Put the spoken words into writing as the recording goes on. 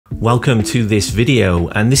Welcome to this video,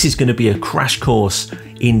 and this is going to be a crash course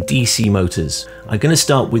in DC motors. I'm going to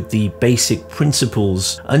start with the basic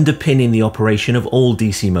principles underpinning the operation of all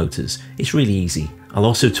DC motors. It's really easy. I'll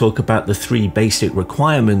also talk about the 3 basic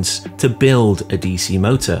requirements to build a DC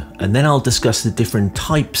motor, and then I'll discuss the different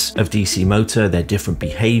types of DC motor, their different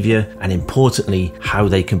behavior, and importantly, how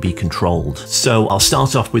they can be controlled. So I'll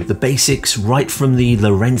start off with the basics right from the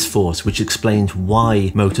Lorentz Force, which explains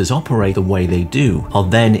why motors operate the way they do. I'll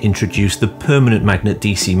then introduce the permanent magnet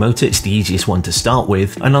DC motor. It's the easiest one to start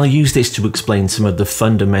with, and I'll use this to explain some of the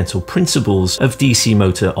fundamental principles of DC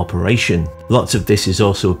motor operation. Lots of this is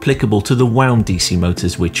also applicable to the wound DC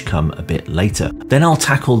motors, which come a bit later. Then I'll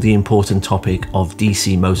tackle the important topic of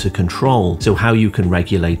DC motor control, so how you can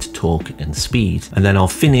regulate torque and speed. And then I'll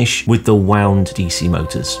finish with the wound DC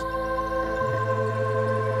motors.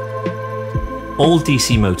 All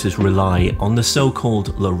DC motors rely on the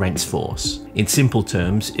so-called Lorentz force. In simple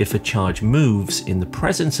terms, if a charge moves in the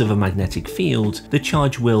presence of a magnetic field, the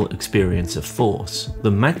charge will experience a force.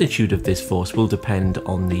 The magnitude of this force will depend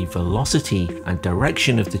on the velocity and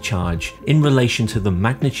direction of the charge in relation to the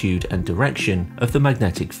magnitude and direction of the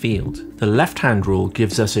magnetic field. The left-hand rule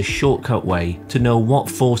gives us a shortcut way to know what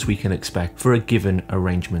force we can expect for a given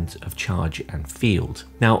arrangement of charge and field.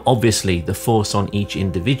 Now, obviously, the force on each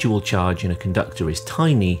individual charge in a conductor is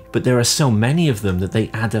tiny, but there are so many of them that they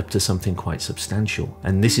add up to something quite substantial,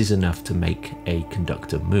 and this is enough to make a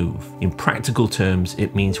conductor move. In practical terms,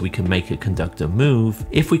 it means we can make a conductor move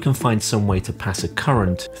if we can find some way to pass a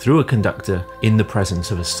current through a conductor in the presence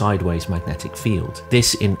of a sideways magnetic field.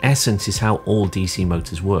 This, in essence, is how all DC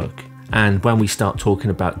motors work. And when we start talking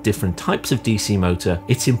about different types of DC motor,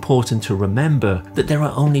 it's important to remember that there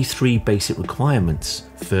are only 3 basic requirements.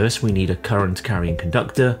 First, we need a current carrying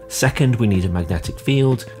conductor. Second, we need a magnetic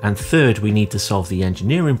field. And third, we need to solve the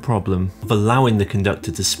engineering problem of allowing the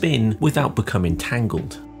conductor to spin without becoming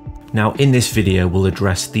tangled. Now, in this video, we'll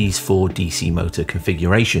address these 4 DC motor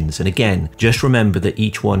configurations. And again, just remember that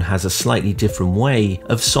each one has a slightly different way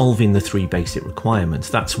of solving the 3 basic requirements.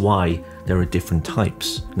 That's why there are different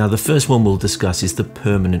types. Now, the first one we'll discuss is the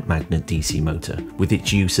permanent magnet DC motor, with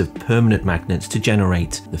its use of permanent magnets to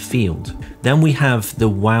generate the field. Then we have the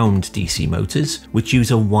wound DC motors, which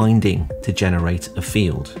use a winding to generate a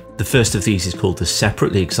field. The first of these is called the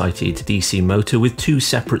separately excited DC motor, with 2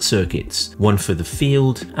 separate circuits, one for the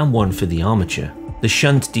field and one for the armature. The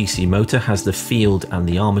shunt DC motor has the field and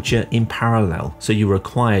the armature in parallel, so you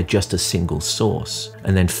require just a single source.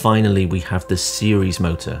 And then finally we have the series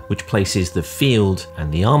motor, which places the field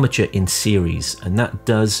and the armature in series, and that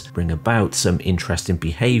does bring about some interesting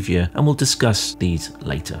behavior, and we'll discuss these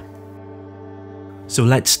later. So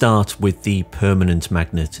let's start with the permanent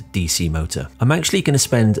magnet DC motor. I'm actually going to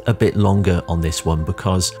spend a bit longer on this one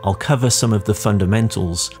because I'll cover some of the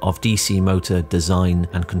fundamentals of DC motor design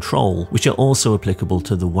and control, which are also applicable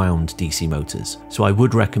to the wound DC motors. So I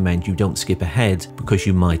would recommend you don't skip ahead because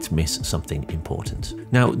you might miss something important.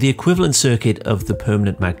 Now, the equivalent circuit of the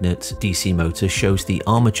permanent magnet DC motor shows the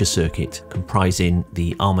armature circuit, comprising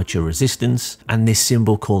the armature resistance and this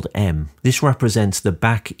symbol called M. This represents the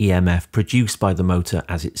back EMF produced by the motor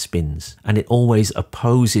as it spins, and it always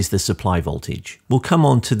opposes the supply voltage. We'll come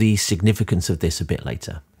on to the significance of this a bit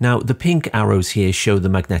later. Now, the pink arrows here show the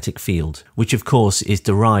magnetic field, which of course is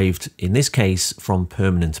derived, in this case, from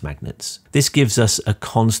permanent magnets. This gives us a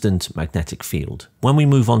constant magnetic field. When we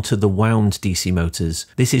move on to the wound DC motors,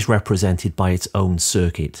 this is represented by its own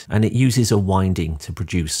circuit, and it uses a winding to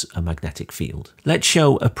produce a magnetic field. Let's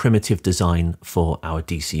show a primitive design for our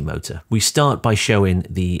DC motor. We start by showing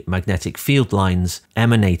the magnetic field lines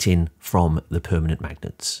emanating from the permanent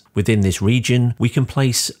magnets. Within this region, we can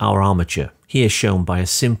place our armature, here shown by a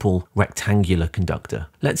simple rectangular conductor.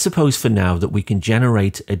 Let's suppose for now that we can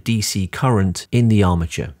generate a DC current in the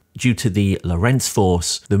armature. Due to the Lorentz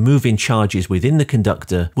force, the moving charges within the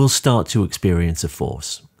conductor will start to experience a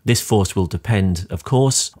force. This force will depend, of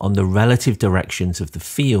course, on the relative directions of the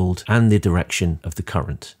field and the direction of the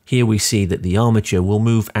current. Here we see that the armature will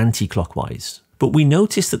move anti-clockwise. But we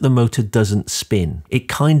notice that the motor doesn't spin. It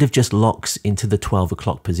kind of just locks into the 12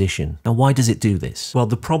 o'clock position. Now, why does it do this? Well,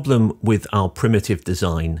 the problem with our primitive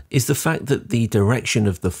design is the fact that the direction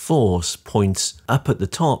of the force points up at the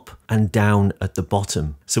top and down at the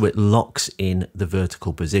bottom. So it locks in the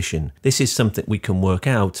vertical position. This is something we can work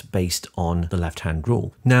out based on the left-hand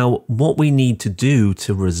rule. Now, what we need to do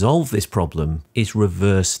to resolve this problem is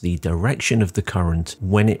reverse the direction of the current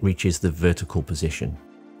when it reaches the vertical position.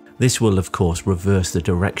 This will of course reverse the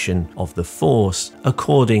direction of the force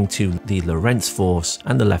according to the Lorentz force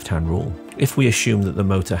and the left-hand rule. If we assume that the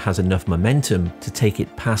motor has enough momentum to take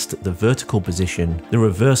it past the vertical position, the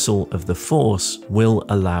reversal of the force will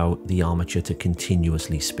allow the armature to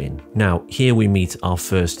continuously spin. Now, here we meet our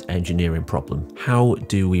first engineering problem. How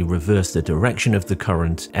do we reverse the direction of the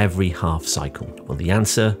current every half cycle? Well, the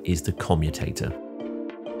answer is the commutator.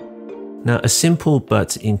 Now, a simple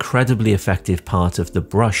but incredibly effective part of the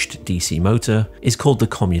brushed DC motor is called the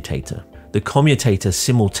commutator. The commutator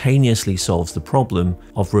simultaneously solves the problem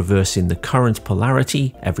of reversing the current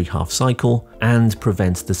polarity every half cycle and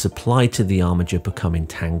prevents the supply to the armature becoming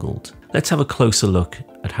tangled. Let's have a closer look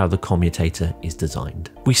at how the commutator is designed.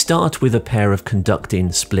 We start with a pair of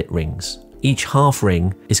conducting split rings. Each half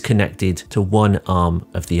ring is connected to one arm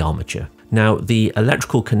of the armature. Now, the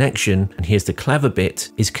electrical connection, and here's the clever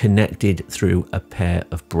bit, is connected through a pair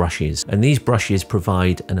of brushes. And these brushes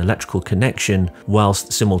provide an electrical connection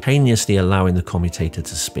whilst simultaneously allowing the commutator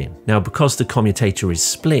to spin. Now, because the commutator is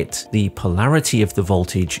split, the polarity of the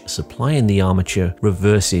voltage supplying the armature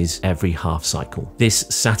reverses every half cycle. This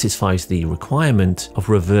satisfies the requirement of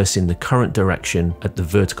reversing the current direction at the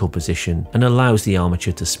vertical position and allows the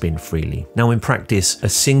armature to spin freely. Now, in practice, a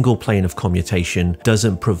single plane of commutation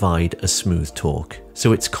doesn't provide a smooth torque.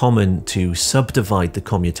 So it's common to subdivide the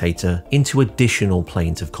commutator into additional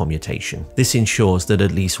planes of commutation. This ensures that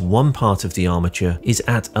at least one part of the armature is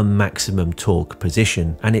at a maximum torque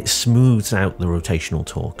position and it smooths out the rotational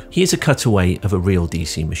torque. Here's a cutaway of a real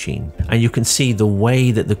DC machine, and you can see the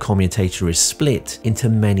way that the commutator is split into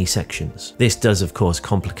many sections. This does of course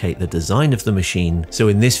complicate the design of the machine, so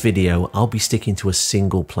in this video I'll be sticking to a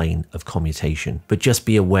single plane of commutation, but just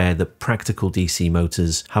be aware that practical DC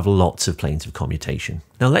motors have lots of planes of commutation.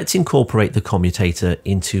 Now let's incorporate the commutator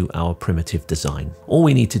into our primitive design. All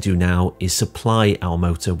we need to do now is supply our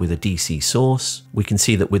motor with a DC source. We can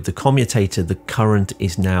see that with the commutator, the current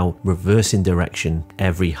is now reversing direction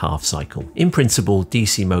every half cycle. In principle,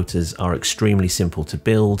 DC motors are extremely simple to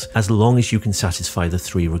build as long as you can satisfy the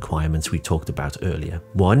three requirements we talked about earlier.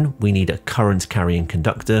 1, we need a current carrying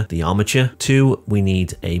conductor, the armature. 2, we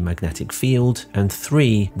need a magnetic field. And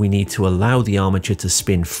 3, we need to allow the armature to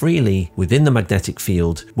spin freely within the magnetic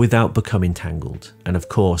field without becoming tangled, and of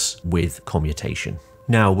course with commutation.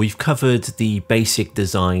 Now we've covered the basic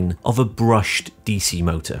design of a brushed DC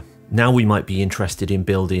motor. Now we might be interested in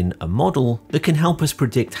building a model that can help us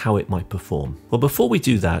predict how it might perform. Well, before we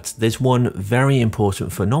do that, there's one very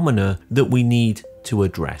important phenomena that we need to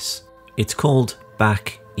address. It's called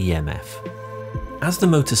back EMF. As the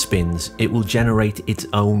motor spins, it will generate its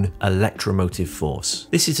own electromotive force.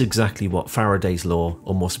 This is exactly what Faraday's law,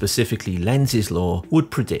 or more specifically Lenz's law,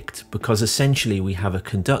 would predict, because essentially we have a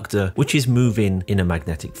conductor which is moving in a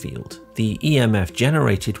magnetic field. The EMF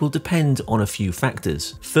generated will depend on a few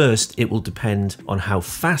factors. First, it will depend on how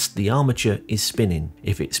fast the armature is spinning.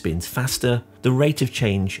 If it spins faster, the rate of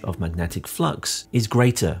change of magnetic flux is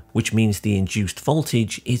greater, which means the induced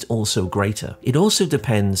voltage is also greater. It also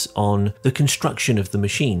depends on the construction of the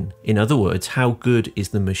machine. In other words, how good is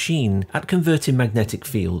the machine at converting magnetic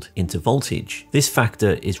field into voltage? This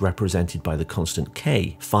factor is represented by the constant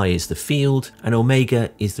K. Phi is the field and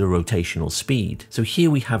omega is the rotational speed. So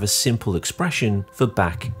here we have a simple expression for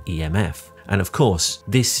back EMF. And of course,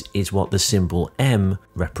 this is what the symbol M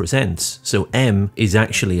represents. So M is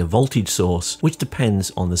actually a voltage source which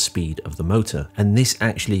depends on the speed of the motor. And this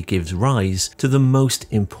actually gives rise to the most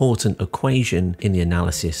important equation in the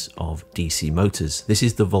analysis of DC motors. This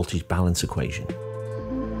is the voltage balance equation.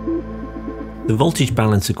 The voltage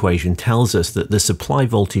balance equation tells us that the supply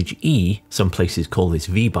voltage E, some places call this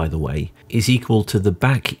V by the way, is equal to the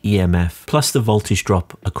back EMF plus the voltage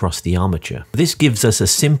drop across the armature. This gives us a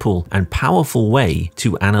simple and powerful way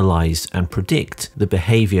to analyze and predict the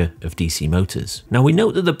behavior of DC motors. Now we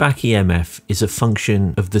note that the back EMF is a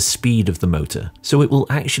function of the speed of the motor, so it will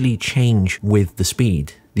actually change with the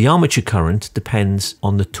speed. The armature current depends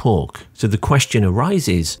on the torque. So the question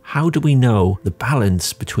arises, how do we know the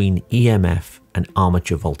balance between EMF and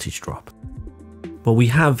armature voltage drop? Well, we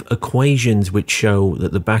have equations which show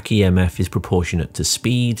that the back EMF is proportionate to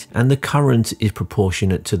speed and the current is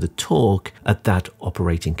proportionate to the torque at that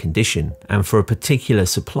operating condition. And for a particular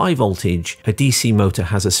supply voltage, a DC motor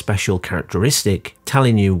has a special characteristic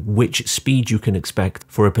telling you which speed you can expect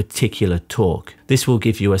for a particular torque. This will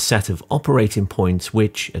give you a set of operating points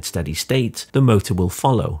which, at steady state, the motor will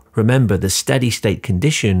follow. Remember, the steady state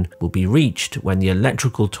condition will be reached when the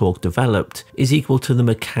electrical torque developed is equal to the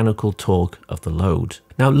mechanical torque of the load.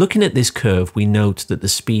 Now, looking at this curve, we note that the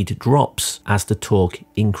speed drops as the torque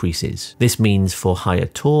increases. This means for higher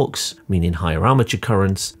torques, meaning higher armature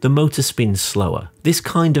currents, the motor spins slower. This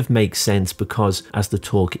kind of makes sense because as the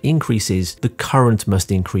torque increases, the current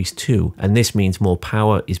must increase too, and this means more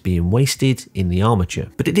power is being wasted in the armature.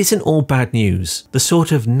 But it isn't all bad news. The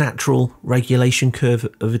sort of natural regulation curve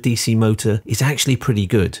of a DC motor is actually pretty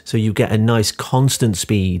good, so you get a nice constant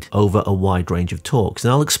speed over a wide range of torques,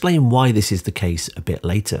 and I'll explain why this is the case a bit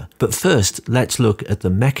later. But first, let's look at the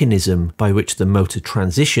mechanism by which the motor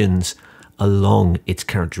transitions along its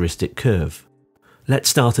characteristic curve. Let's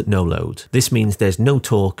start at no load. This means there's no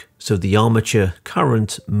torque, so the armature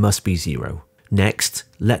current must be zero. Next,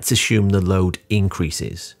 let's assume the load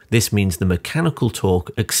increases. This means the mechanical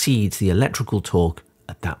torque exceeds the electrical torque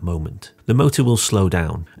at that moment. The motor will slow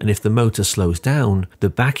down, and if the motor slows down, the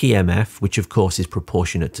back EMF, which of course is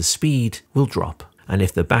proportionate to speed, will drop. And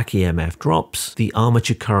if the back EMF drops, the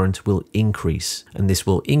armature current will increase, and this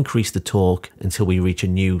will increase the torque until we reach a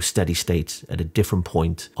new steady state at a different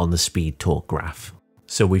point on the speed torque graph.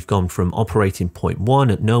 So we've gone from operating point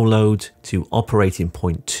 1 at no load to operating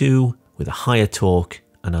point 2 with a higher torque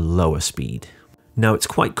and a lower speed. Now, it's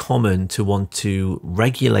quite common to want to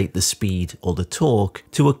regulate the speed or the torque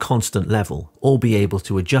to a constant level, or be able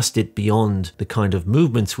to adjust it beyond the kind of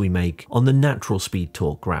movements we make on the natural speed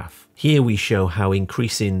torque graph. Here we show how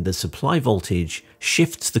increasing the supply voltage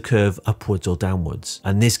shifts the curve upwards or downwards,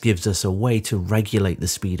 and this gives us a way to regulate the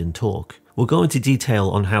speed and torque. We'll go into detail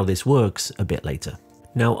on how this works a bit later.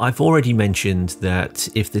 Now, I've already mentioned that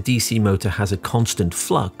if the DC motor has a constant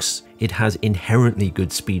flux, it has inherently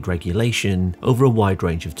good speed regulation over a wide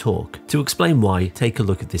range of torque. To explain why, take a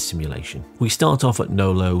look at this simulation. We start off at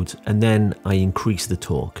no load, and then I increase the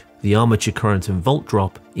torque. The armature current and volt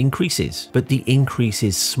drop increases, but the increase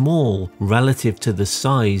is small relative to the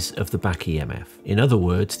size of the back EMF. In other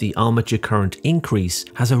words, the armature current increase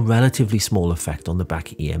has a relatively small effect on the back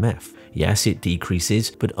EMF. Yes, it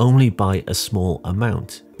decreases, but only by a small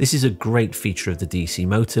amount. This is a great feature of the DC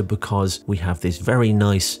motor because we have this very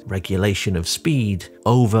nice regulation of speed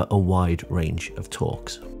over a wide range of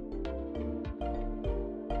torques.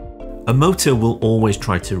 A motor will always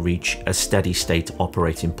try to reach a steady state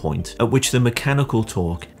operating point at which the mechanical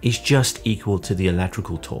torque is just equal to the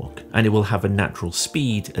electrical torque, and it will have a natural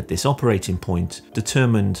speed at this operating point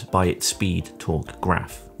determined by its speed torque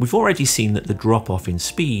graph. We've already seen that the drop off in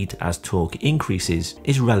speed as torque increases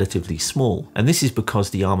is relatively small, and this is because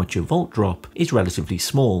the armature volt drop is relatively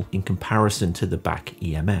small in comparison to the back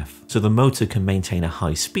EMF. So the motor can maintain a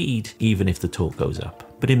high speed even if the torque goes up.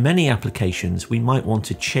 But in many applications, we might want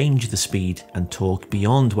to change the speed and torque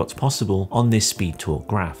beyond what's possible on this speed torque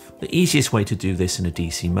graph. The easiest way to do this in a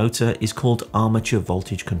DC motor is called armature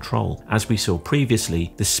voltage control. As we saw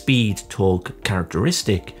previously, the speed torque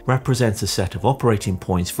characteristic represents a set of operating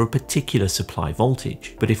points for a particular supply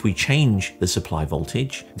voltage. But if we change the supply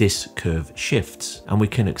voltage, this curve shifts, and we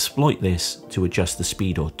can exploit this to adjust the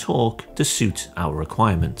speed or torque to suit our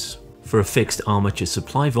requirements. For a fixed armature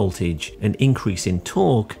supply voltage, an increase in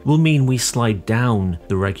torque will mean we slide down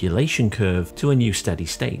the regulation curve to a new steady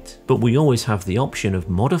state, but we always have the option of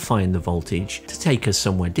modifying the voltage to take us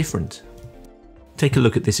somewhere different. Take a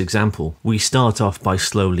look at this example. We start off by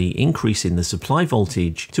slowly increasing the supply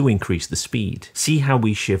voltage to increase the speed. See how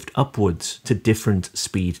we shift upwards to different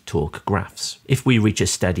speed torque graphs. If we reach a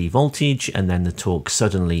steady voltage and then the torque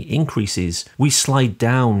suddenly increases, we slide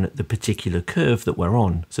down the particular curve that we're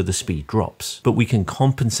on, so the speed drops. But we can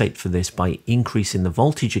compensate for this by increasing the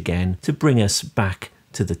voltage again to bring us back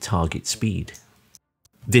to the target speed.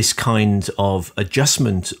 This kind of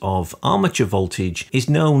adjustment of armature voltage is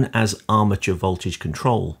known as armature voltage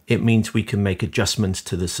control. It means we can make adjustments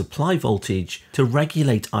to the supply voltage to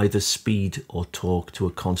regulate either speed or torque to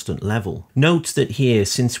a constant level. Note that here,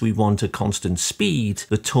 since we want a constant speed,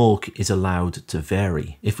 the torque is allowed to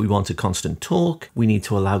vary. If we want a constant torque, we need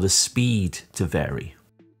to allow the speed to vary.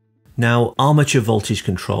 Now, armature voltage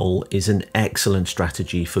control is an excellent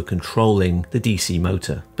strategy for controlling the DC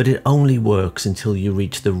motor, but it only works until you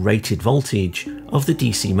reach the rated voltage of the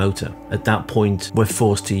DC motor. At that point, we're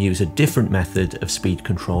forced to use a different method of speed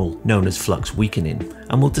control known as flux weakening,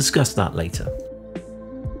 and we'll discuss that later.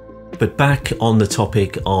 But back on the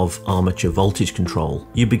topic of armature voltage control,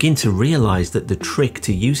 you begin to realize that the trick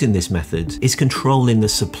to using this method is controlling the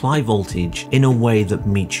supply voltage in a way that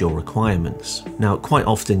meets your requirements. Now, quite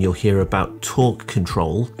often you'll hear about torque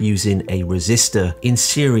control using a resistor in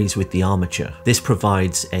series with the armature. This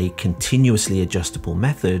provides a continuously adjustable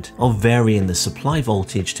method of varying the supply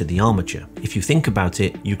voltage to the armature. If you think about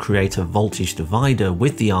it, you create a voltage divider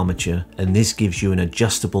with the armature, and this gives you an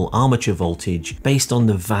adjustable armature voltage based on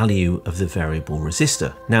the value of the variable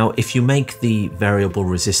resistor. Now, if you make the variable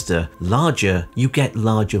resistor larger, you get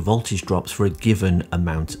larger voltage drops for a given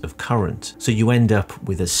amount of current. So you end up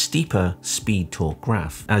with a steeper speed torque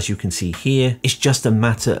graph. As you can see here, it's just a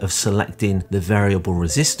matter of selecting the variable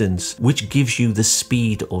resistance, which gives you the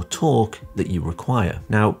speed or torque that you require.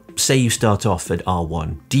 Now, say you start off at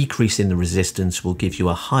R1, decreasing the resistance will give you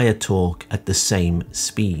a higher torque at the same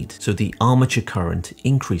speed. So the armature current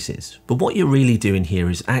increases. But what you're really doing here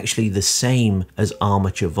is actually the same as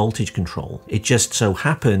armature voltage control. It just so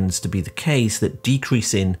happens to be the case that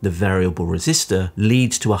decreasing the variable resistor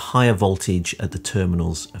leads to a higher voltage at the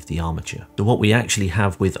terminals of the armature. So what we actually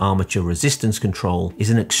have with armature resistance control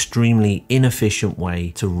is an extremely inefficient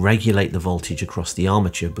way to regulate the voltage across the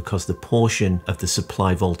armature, because the portion of the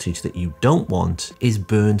supply voltage that you don't want is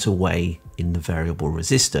burnt away in the variable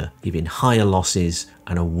resistor, giving higher losses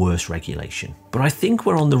and a worse regulation. But I think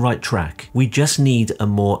we're on the right track. We just need a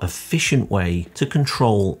more efficient way to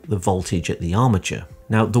control the voltage at the armature.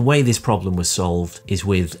 Now, the way this problem was solved is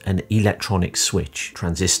with an electronic switch,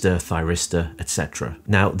 transistor, thyristor, etc.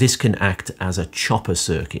 Now, this can act as a chopper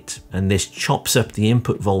circuit, and this chops up the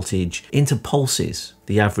input voltage into pulses.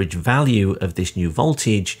 The average value of this new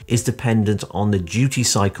voltage is dependent on the duty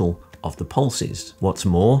cycle of the pulses. What's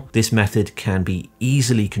more, this method can be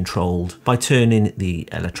easily controlled by turning the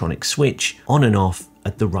electronic switch on and off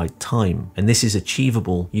at the right time, and this is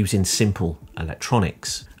achievable using simple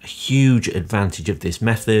electronics. A huge advantage of this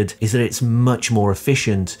method is that it's much more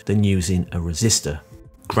efficient than using a resistor.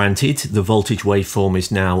 Granted, the voltage waveform is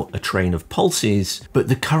now a train of pulses, but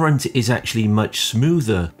the current is actually much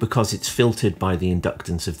smoother because it's filtered by the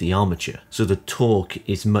inductance of the armature. So the torque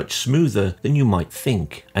is much smoother than you might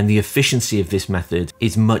think, and the efficiency of this method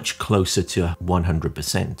is much closer to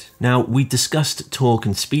 100%. Now, we discussed torque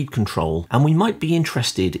and speed control, and we might be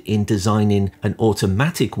interested in designing an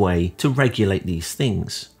automatic way to regulate these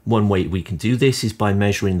things. One way we can do this is by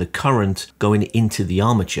measuring the current going into the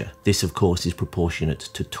armature. This, of course, is proportionate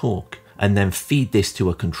to torque, and then feed this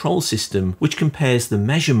to a control system which compares the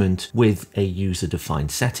measurement with a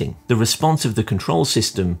user-defined setting. The response of the control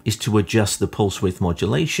system is to adjust the pulse width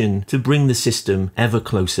modulation to bring the system ever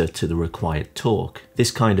closer to the required torque.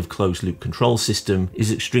 This kind of closed-loop control system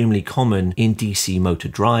is extremely common in DC motor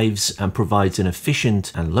drives and provides an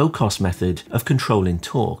efficient and low-cost method of controlling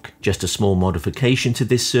torque. Just a small modification to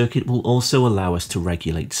this circuit will also allow us to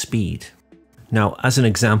regulate speed. Now, as an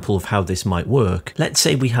example of how this might work, let's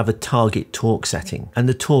say we have a target torque setting and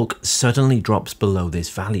the torque suddenly drops below this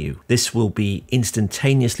value. This will be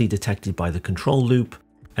instantaneously detected by the control loop,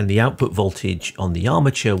 and the output voltage on the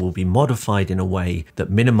armature will be modified in a way that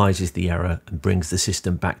minimizes the error and brings the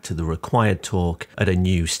system back to the required torque at a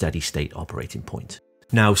new steady state operating point.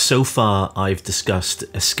 Now, so far I've discussed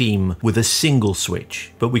a scheme with a single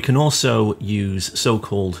switch, but we can also use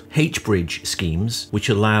so-called H-bridge schemes, which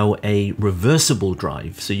allow a reversible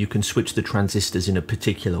drive, so you can switch the transistors in a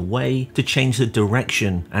particular way to change the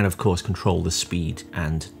direction and of course control the speed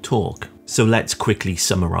and torque. So let's quickly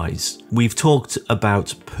summarize. We've talked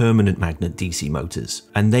about permanent magnet DC motors,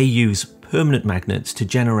 and they use permanent magnets to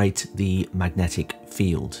generate the magnetic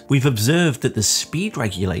field. We've observed that the speed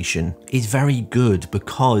regulation is very good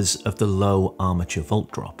because of the low armature volt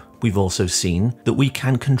drop. We've also seen that we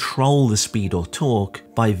can control the speed or torque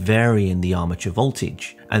by varying the armature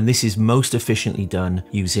voltage, and this is most efficiently done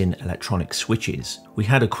using electronic switches. We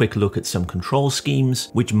had a quick look at some control schemes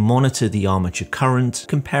which monitor the armature current,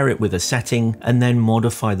 compare it with a setting, and then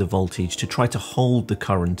modify the voltage to try to hold the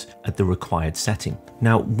current at the required setting.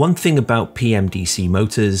 Now, one thing about PMDC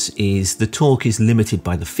motors is the torque is limited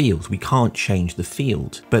by the field. We can't change the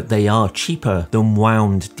field, but they are cheaper than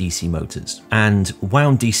wound DC motors. And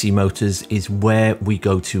wound DC motors is where we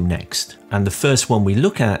go to next. And the first one we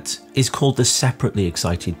look at is called the separately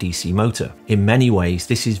excited DC motor. In many ways,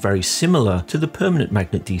 this is very similar to the permanent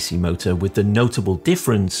magnet DC motor, with the notable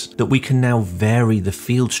difference that we can now vary the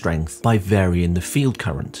field strength by varying the field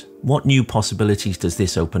current. What new possibilities does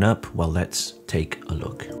this open up? Well, let's take a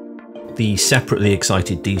look. The separately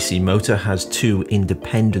excited DC motor has two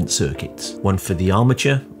independent circuits, one for the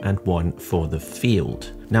armature and one for the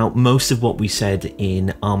field. Now, most of what we said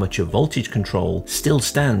in armature voltage control still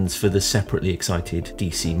stands for the separately excited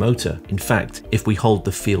DC motor. In fact, if we hold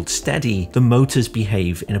the field steady, the motors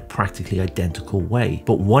behave in a practically identical way.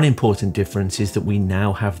 But one important difference is that we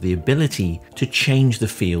now have the ability to change the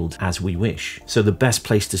field as we wish. So the best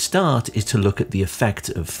place to start is to look at the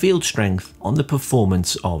effect of field strength on the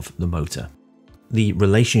performance of the motor. The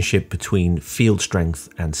relationship between field strength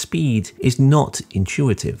and speed is not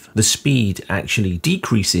intuitive. The speed actually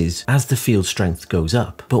decreases as the field strength goes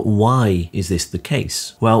up. But why is this the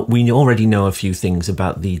case? Well, we already know a few things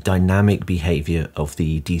about the dynamic behavior of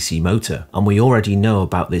the DC motor, and we already know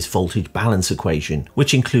about this voltage balance equation,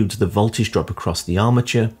 which includes the voltage drop across the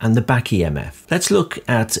armature and the back EMF. Let's look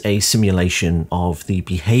at a simulation of the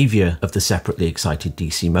behavior of the separately excited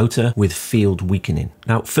DC motor with field weakening.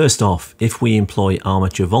 Now, first off, if we employ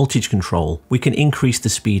armature voltage control, we can increase the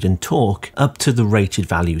speed and torque up to the rated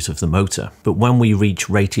values of the motor. But when we reach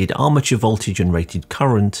rated armature voltage and rated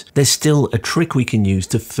current, there's still a trick we can use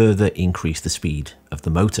to further increase the speed of the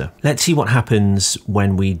motor. Let's see what happens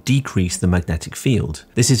when we decrease the magnetic field.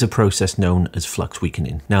 This is a process known as flux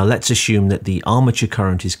weakening. Now let's assume that the armature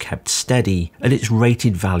current is kept steady at its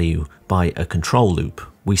rated value by a control loop.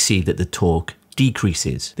 We see that the torque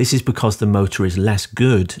decreases. This is because the motor is less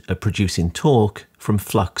good at producing torque from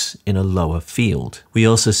flux in a lower field. We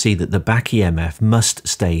also see that the back EMF must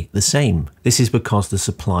stay the same. This is because the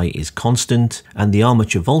supply is constant and the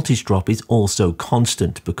armature voltage drop is also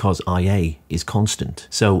constant because IA is constant.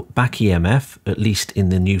 So back EMF, at least in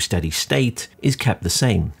the new steady state, is kept the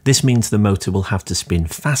same. This means the motor will have to spin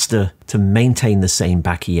faster to maintain the same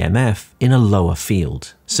back EMF in a lower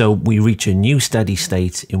field. So we reach a new steady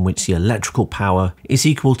state in which the electrical power is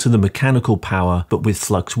equal to the mechanical power, but with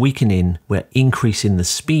flux weakening, we're increasing the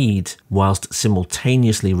speed whilst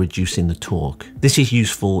simultaneously reducing the torque. This is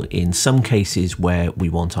useful in some cases where we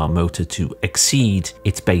want our motor to exceed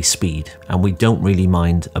its base speed and we don't really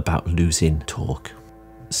mind about losing torque.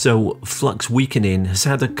 So flux weakening has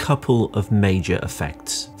had a couple of major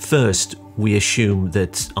effects. First, we assume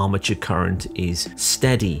that armature current is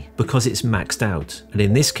steady because it's maxed out, and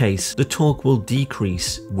in this case the torque will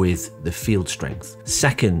decrease with the field strength.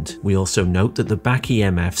 Second, we also note that the back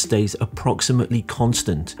EMF stays approximately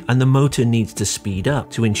constant and the motor needs to speed up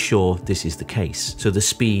to ensure this is the case. So the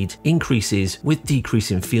speed increases with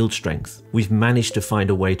decreasing field strength. We've managed to find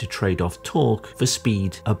a way to trade off torque for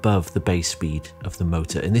speed above the base speed of the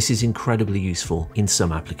motor, and this is incredibly useful in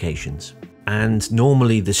some applications. And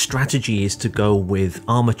normally the strategy is to go with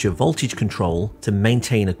armature voltage control to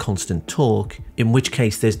maintain a constant torque, in which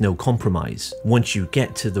case there's no compromise. Once you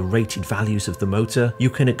get to the rated values of the motor, you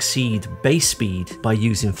can exceed base speed by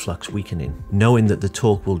using flux weakening, knowing that the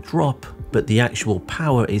torque will drop, but the actual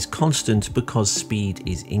power is constant because speed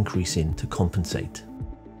is increasing to compensate.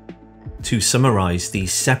 To summarize, the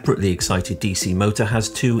separately excited DC motor has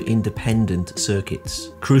two independent circuits.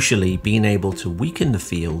 Crucially, being able to weaken the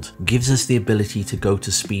field gives us the ability to go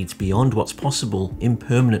to speeds beyond what's possible in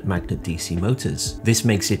permanent magnet DC motors. This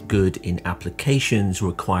makes it good in applications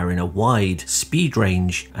requiring a wide speed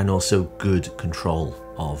range and also good control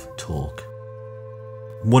of torque.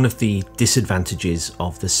 One of the disadvantages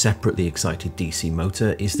of the separately excited DC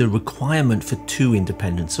motor is the requirement for two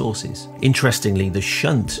independent sources. Interestingly, the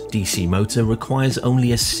shunt DC motor requires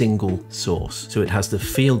only a single source, so it has the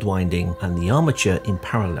field winding and the armature in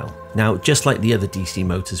parallel. Now, just like the other DC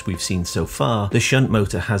motors we've seen so far, the shunt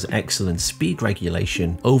motor has excellent speed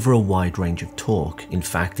regulation over a wide range of torque. In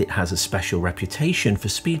fact, it has a special reputation for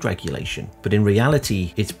speed regulation, but in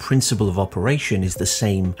reality, its principle of operation is the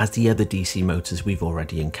same as the other DC motors we've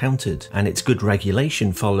already encountered, and its good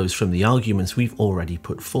regulation follows from the arguments we've already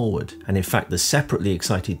put forward. And in fact, the separately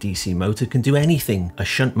excited DC motor can do anything a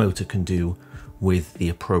shunt motor can do with the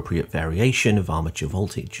appropriate variation of armature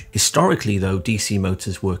voltage. Historically though, DC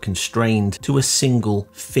motors were constrained to a single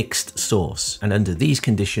fixed source, and under these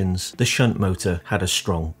conditions, the shunt motor had a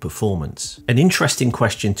strong performance. An interesting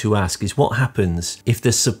question to ask is what happens if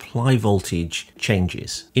the supply voltage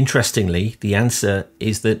changes? Interestingly, the answer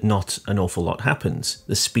is that not an awful lot happens.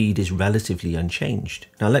 The speed is relatively unchanged.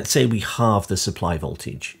 Now let's say we halve the supply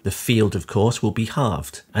voltage. The field, of course, will be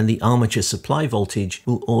halved, and the armature supply voltage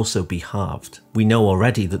will also be halved. We know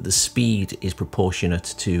already that the speed is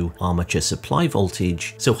proportionate to armature supply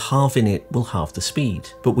voltage, so halving it will halve the speed.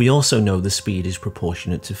 But we also know the speed is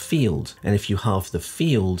proportionate to field, and if you halve the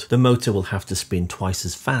field, the motor will have to spin twice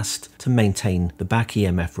as fast to maintain the back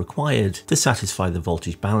EMF required to satisfy the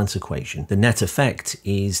voltage balance equation. The net effect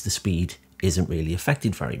is the speed isn't really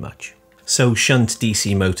affected very much. So shunt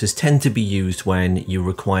DC motors tend to be used when you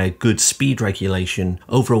require good speed regulation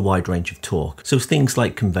over a wide range of torque, so things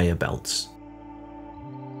like conveyor belts.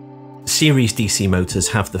 Series DC motors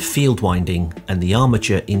have the field winding and the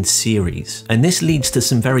armature in series, and this leads to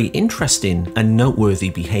some very interesting and noteworthy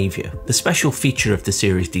behaviour. The special feature of the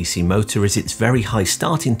series DC motor is its very high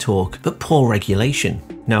starting torque but poor regulation.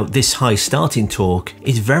 Now, this high starting torque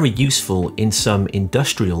is very useful in some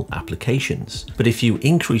industrial applications, but if you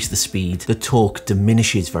increase the speed, the torque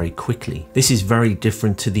diminishes very quickly. This is very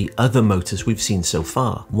different to the other motors we've seen so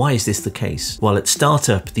far. Why is this the case? Well, at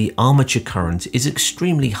startup, the armature current is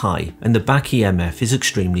extremely high and the back EMF is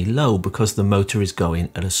extremely low because the motor is going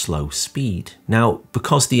at a slow speed. Now,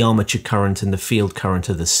 because the armature current and the field current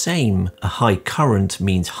are the same, a high current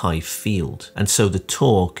means high field, and so the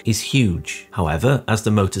torque is huge. However, as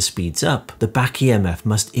the motor speeds up, the back EMF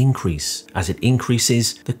must increase. As it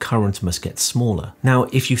increases, the current must get smaller. Now,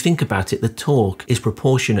 if you think about it, the torque is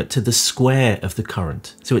proportionate to the square of the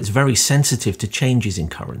current, so it's very sensitive to changes in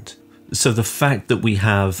current. So the fact that we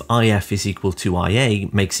have IF is equal to IA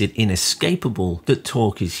makes it inescapable that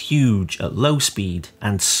torque is huge at low speed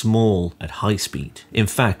and small at high speed. In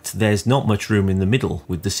fact, there's not much room in the middle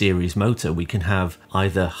with the series motor. We can have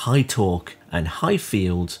either high torque and high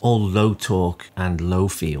field or low torque and low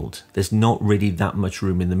field. There's not really that much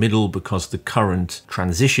room in the middle because the current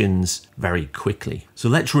transitions very quickly. So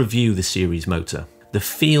let's review the series motor. The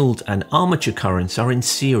field and armature currents are in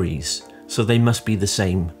series, so they must be the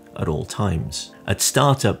same at all times. At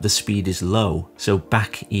startup, the speed is low, so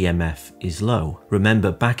back EMF is low.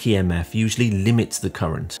 Remember, back EMF usually limits the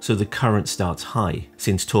current, so the current starts high.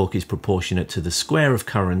 Since torque is proportionate to the square of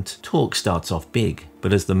current, torque starts off big.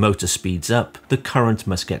 But as the motor speeds up, the current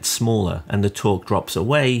must get smaller and the torque drops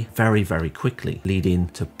away very, very quickly, leading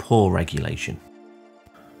to poor regulation.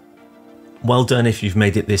 Well done if you've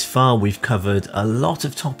made it this far. We've covered a lot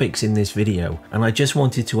of topics in this video, and I just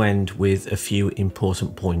wanted to end with a few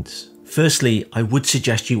important points. Firstly, I would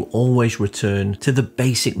suggest you always return to the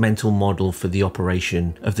basic mental model for the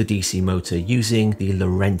operation of the DC motor using the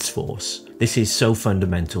Lorentz Force. This is so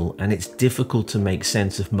fundamental, and it's difficult to make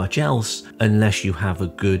sense of much else unless you have a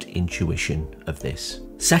good intuition of this.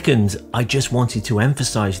 Second, I just wanted to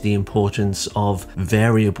emphasize the importance of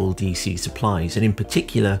variable DC supplies, and in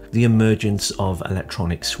particular, the emergence of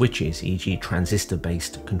electronic switches, e.g.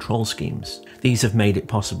 transistor-based control schemes. These have made it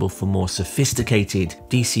possible for more sophisticated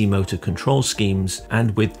DC motor control schemes,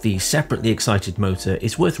 and with the separately excited motor,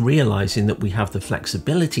 it's worth realizing that we have the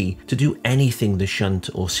flexibility to do anything the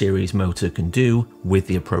shunt or series motor can do with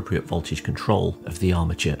the appropriate voltage control of the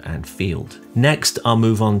armature and field. Next, I'll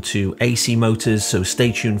move on to AC motors, so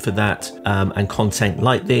stay tuned for that and content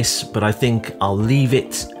like this, but I think I'll leave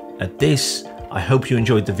it at this. I hope you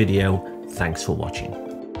enjoyed the video. Thanks for watching.